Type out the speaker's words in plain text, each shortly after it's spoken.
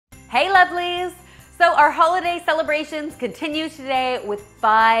Hey lovelies! So our holiday celebrations continue today with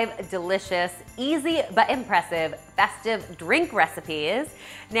 5 delicious, easy but impressive festive drink recipes.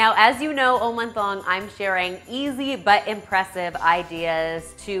 Now, as you know, all month long, I'm sharing easy but impressive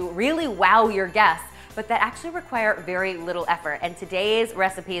ideas to really wow your guests, but that actually require very little effort. And today's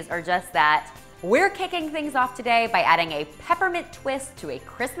recipes are just that. We're kicking things off today by adding a peppermint twist to a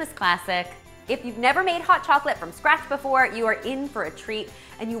Christmas classic. If you've never made hot chocolate from scratch before, you are in for a treat,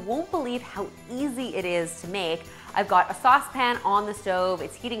 and you won't believe how easy it is to make. I've got a saucepan on the stove.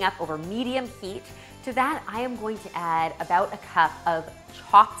 It's heating up over medium heat. To that, I am going to add about a cup of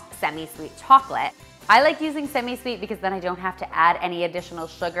chopped semi-sweet chocolate. I like using semi-sweet because then I don't have to add any additional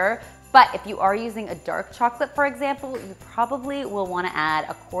sugar. But if you are using a dark chocolate, for example, you probably will want to add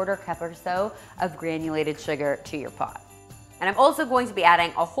a 1/4 cup or so of granulated sugar to your pot. And I'm also going to be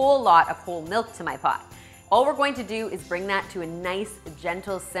adding a whole lot of whole milk to my pot. All we're going to do is bring that to a nice,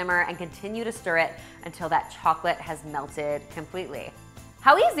 gentle simmer and continue to stir it until that chocolate has melted completely.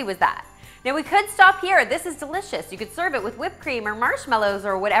 How easy was that? Now we could stop here. This is delicious. You could serve it with whipped cream or marshmallows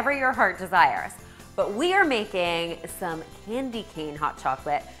or whatever your heart desires. But we are making some candy cane hot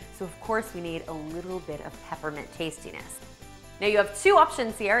chocolate, so of course we need a little bit of peppermint tastiness. Now you have 2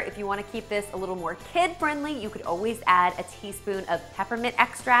 options here. If you want to keep this a little more kid-friendly, you could always add a teaspoon of peppermint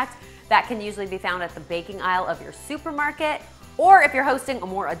extract. That can usually be found at the baking aisle of your supermarket. Or if you're hosting a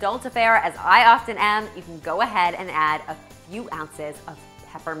more adult affair, as I often am, you can go ahead and add a few ounces of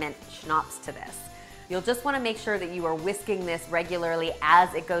peppermint schnapps to this. You'll just want to make sure that you are whisking this regularly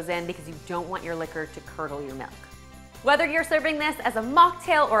as it goes in because you don't want your liquor to curdle your milk. Whether you're serving this as a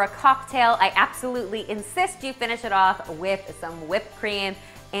mocktail or a cocktail, I absolutely insist you finish it off with some whipped cream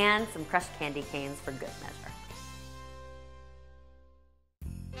and some crushed candy canes for good measure.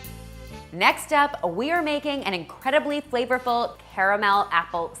 Next up, we are making an incredibly flavorful caramel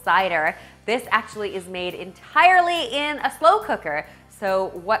apple cider. This actually is made entirely in a slow cooker, so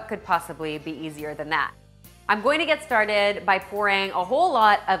what could possibly be easier than that? I'm going to get started by pouring a whole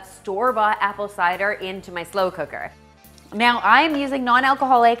lot of store-bought apple cider into my slow cooker. Now I'm using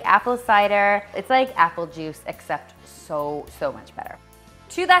non-alcoholic apple cider. It's like apple juice, except so much better.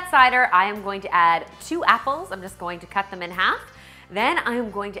 To that cider, I am going to add 2 apples. I'm just going to cut them in half. Then I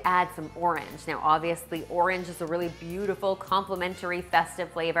am going to add some orange. Now obviously orange is a really beautiful complementary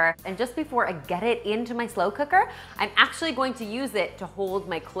festive flavor. And just before I get it into my slow cooker, I'm actually going to use it to hold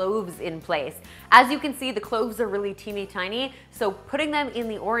my cloves in place. As you can see, the cloves are really teeny tiny, so putting them in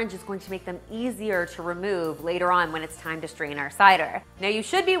the orange is going to make them easier to remove later on when it's time to strain our cider. Now you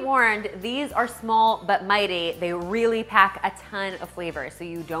should be warned, these are small but mighty. They really pack a ton of flavor, so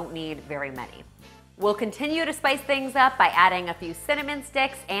you don't need very many. We'll continue to spice things up by adding a few cinnamon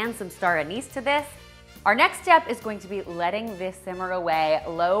sticks and some star anise to this. Our next step is going to be letting this simmer away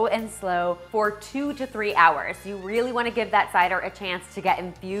low and slow for 2 to 3 hours. You really want to give that cider a chance to get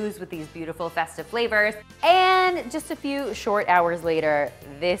infused with these beautiful festive flavors. And just a few short hours later,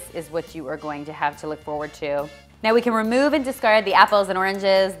 this is what you are going to have to look forward to. Now we can remove and discard the apples and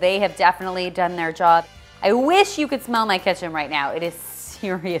oranges. They have definitely done their job. I wish you could smell my kitchen right now. It is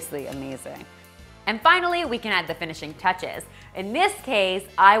seriously amazing. And finally, we can add the finishing touches. In this case,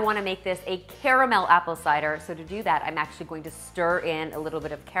 I want to make this a caramel apple cider. So to do that, I'm actually going to stir in a little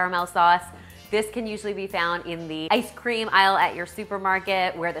bit of caramel sauce. This can usually be found in the ice cream aisle at your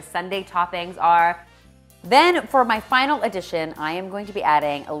supermarket where the sundae toppings are. Then for my final addition, I am going to be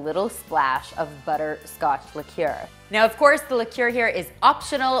adding a little splash of butterscotch liqueur. Now, of course, the liqueur here is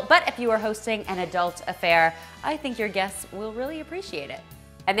optional, but if you are hosting an adult affair, I think your guests will really appreciate it.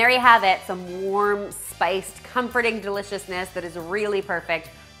 And there you have it, some warm, spiced, comforting deliciousness that is really perfect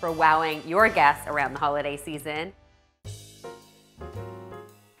for wowing your guests around the holiday season.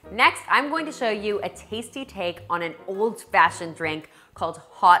 Next, I'm going to show you a tasty take on an old-fashioned drink called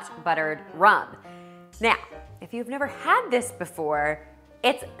hot buttered rum. Now, if you've never had this before,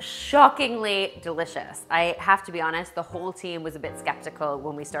 it's shockingly delicious. I have to be honest, the whole team was a bit skeptical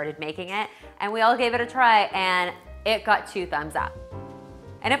when we started making it, and we all gave it a try, and it got 2 thumbs up.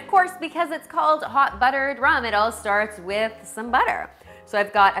 And of course, because it's called hot buttered rum, it all starts with some butter. So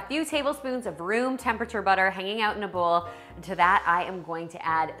I've got a few tablespoons of room temperature butter hanging out in a bowl. And to that, I am going to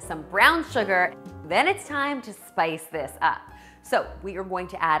add some brown sugar. Then it's time to spice this up. So we are going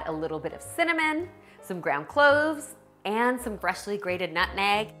to add a little bit of cinnamon, some ground cloves, and some freshly grated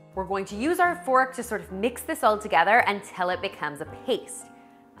nutmeg. We're going to use our fork to sort of mix this all together until it becomes a paste.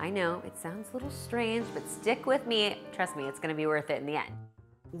 I know it sounds a little strange, but stick with me. Trust me, it's gonna be worth it in the end.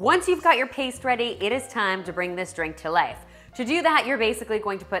 Once you've got your paste ready, it is time to bring this drink to life. To do that, you're basically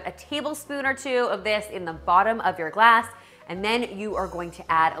going to put a tablespoon or 2 of this in the bottom of your glass And then you are going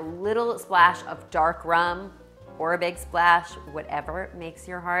to add a little splash of dark rum or a big splash, whatever makes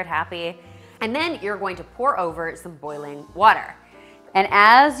your heart happy. And then you're going to pour over some boiling water. And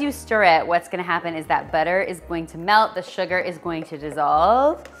as you stir it, what's gonna happen is that butter is going to melt, the sugar is going to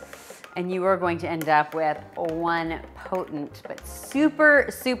dissolve, and you are going to end up with one potent but super,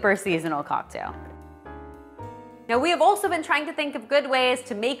 super seasonal cocktail. Now, we have also been trying to think of good ways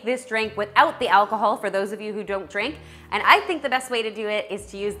to make this drink without the alcohol for those of you who don't drink. And I think the best way to do it is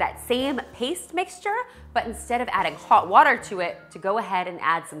to use that same paste mixture, but instead of adding hot water to it, to go ahead and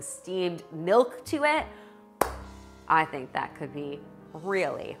add some steamed milk to it. I think that could be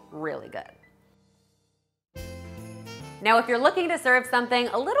really, really good. Now, if you're looking to serve something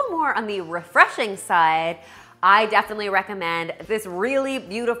a little more on the refreshing side, I definitely recommend this really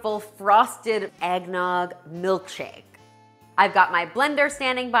beautiful frosted eggnog milkshake. I've got my blender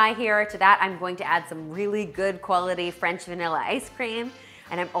standing by here. To that, I'm going to add some really good quality French vanilla ice cream,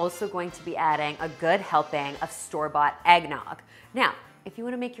 and I'm also going to be adding a good helping of store-bought eggnog. Now, if you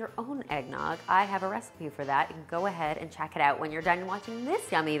want to make your own eggnog, I have a recipe for that. You can go ahead and check it out when you're done watching this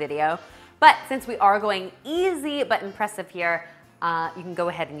yummy video. But since we are going easy but impressive here, you can go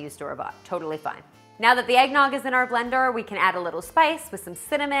ahead and use store-bought, totally fine. Now that the eggnog is in our blender, we can add a little spice with some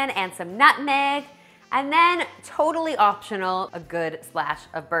cinnamon and some nutmeg, and then totally optional, a good splash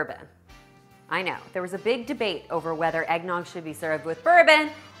of bourbon. I know, there was a big debate over whether eggnog should be served with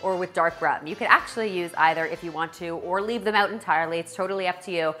bourbon or with dark rum. You could actually use either if you want to, or leave them out entirely. It's totally up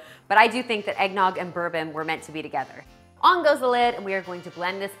to you. But I do think that eggnog and bourbon were meant to be together. On goes the lid, and we are going to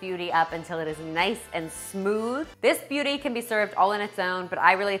blend this beauty up until it is nice and smooth. This beauty can be served all on its own, but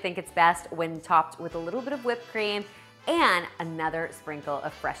I really think it's best when topped with a little bit of whipped cream and another sprinkle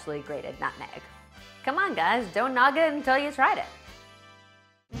of freshly grated nutmeg. Come on guys, don't knock it until you tried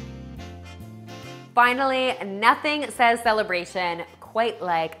it. Finally, nothing says celebration quite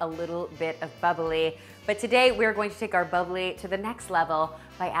like a little bit of bubbly, but today we're going to take our bubbly to the next level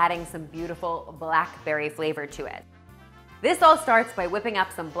by adding some beautiful blackberry flavor to it. This all starts by whipping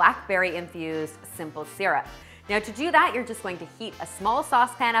up some blackberry-infused simple syrup. Now to do that, you're just going to heat a small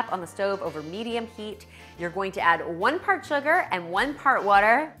saucepan up on the stove over medium heat. You're going to add 1 part sugar and 1 part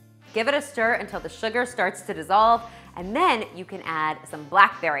water. Give it a stir until the sugar starts to dissolve, and then you can add some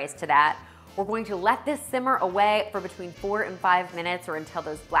blackberries to that. We're going to let this simmer away for between 4 and 5 minutes, or until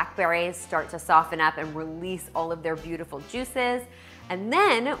those blackberries start to soften up and release all of their beautiful juices. And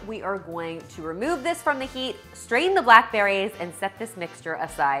then we are going to remove this from the heat, strain the blackberries, and set this mixture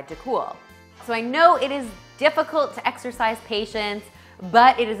aside to cool. So I know it is difficult to exercise patience,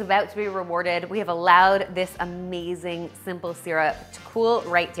 but it is about to be rewarded. We have allowed this amazing simple syrup to cool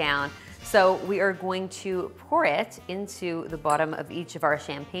right down. So we are going to pour it into the bottom of each of our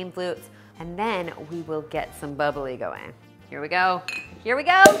champagne flutes, and then we will get some bubbly going. Here we go. Here we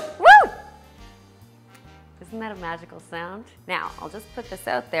go. Woo! Isn't that a magical sound? Now, I'll just put this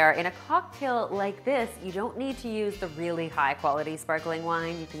out there. In a cocktail like this, you don't need to use the really high quality sparkling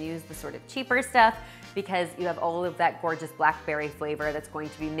wine. You can use the sort of cheaper stuff because you have all of that gorgeous blackberry flavor that's going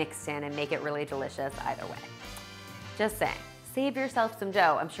to be mixed in and make it really delicious either way. Just saying, save yourself some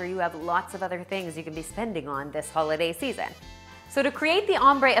dough. I'm sure you have lots of other things you can be spending on this holiday season. So to create the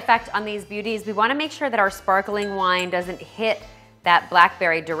ombre effect on these beauties, we wanna make sure that our sparkling wine doesn't hit that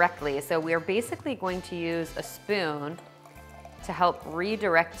blackberry directly. So we're basically going to use a spoon to help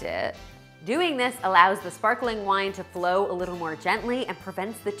redirect it. Doing this allows the sparkling wine to flow a little more gently and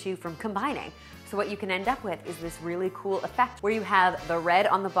prevents the two from combining. So what you can end up with is this really cool effect where you have the red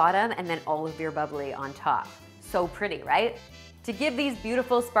on the bottom and then all of your bubbly on top. So pretty, right? To give these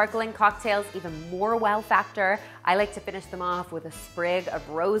beautiful sparkling cocktails even more wow factor, I like to finish them off with a sprig of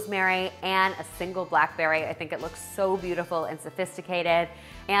rosemary and a single blackberry. I think it looks so beautiful and sophisticated,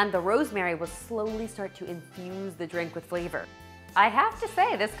 and the rosemary will slowly start to infuse the drink with flavor. I have to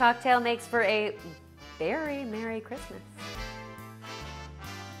say, this cocktail makes for a very Merry Christmas.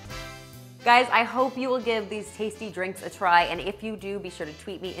 Guys, I hope you will give these tasty drinks a try, and if you do, be sure to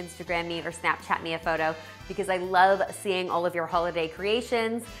tweet me, Instagram me, or Snapchat me a photo, because I love seeing all of your holiday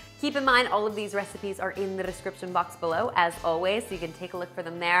creations. Keep in mind, all of these recipes are in the description box below, as always, so you can take a look for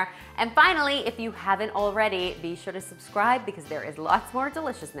them there. And finally, if you haven't already, be sure to subscribe, because there is lots more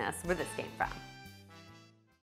deliciousness where this came from.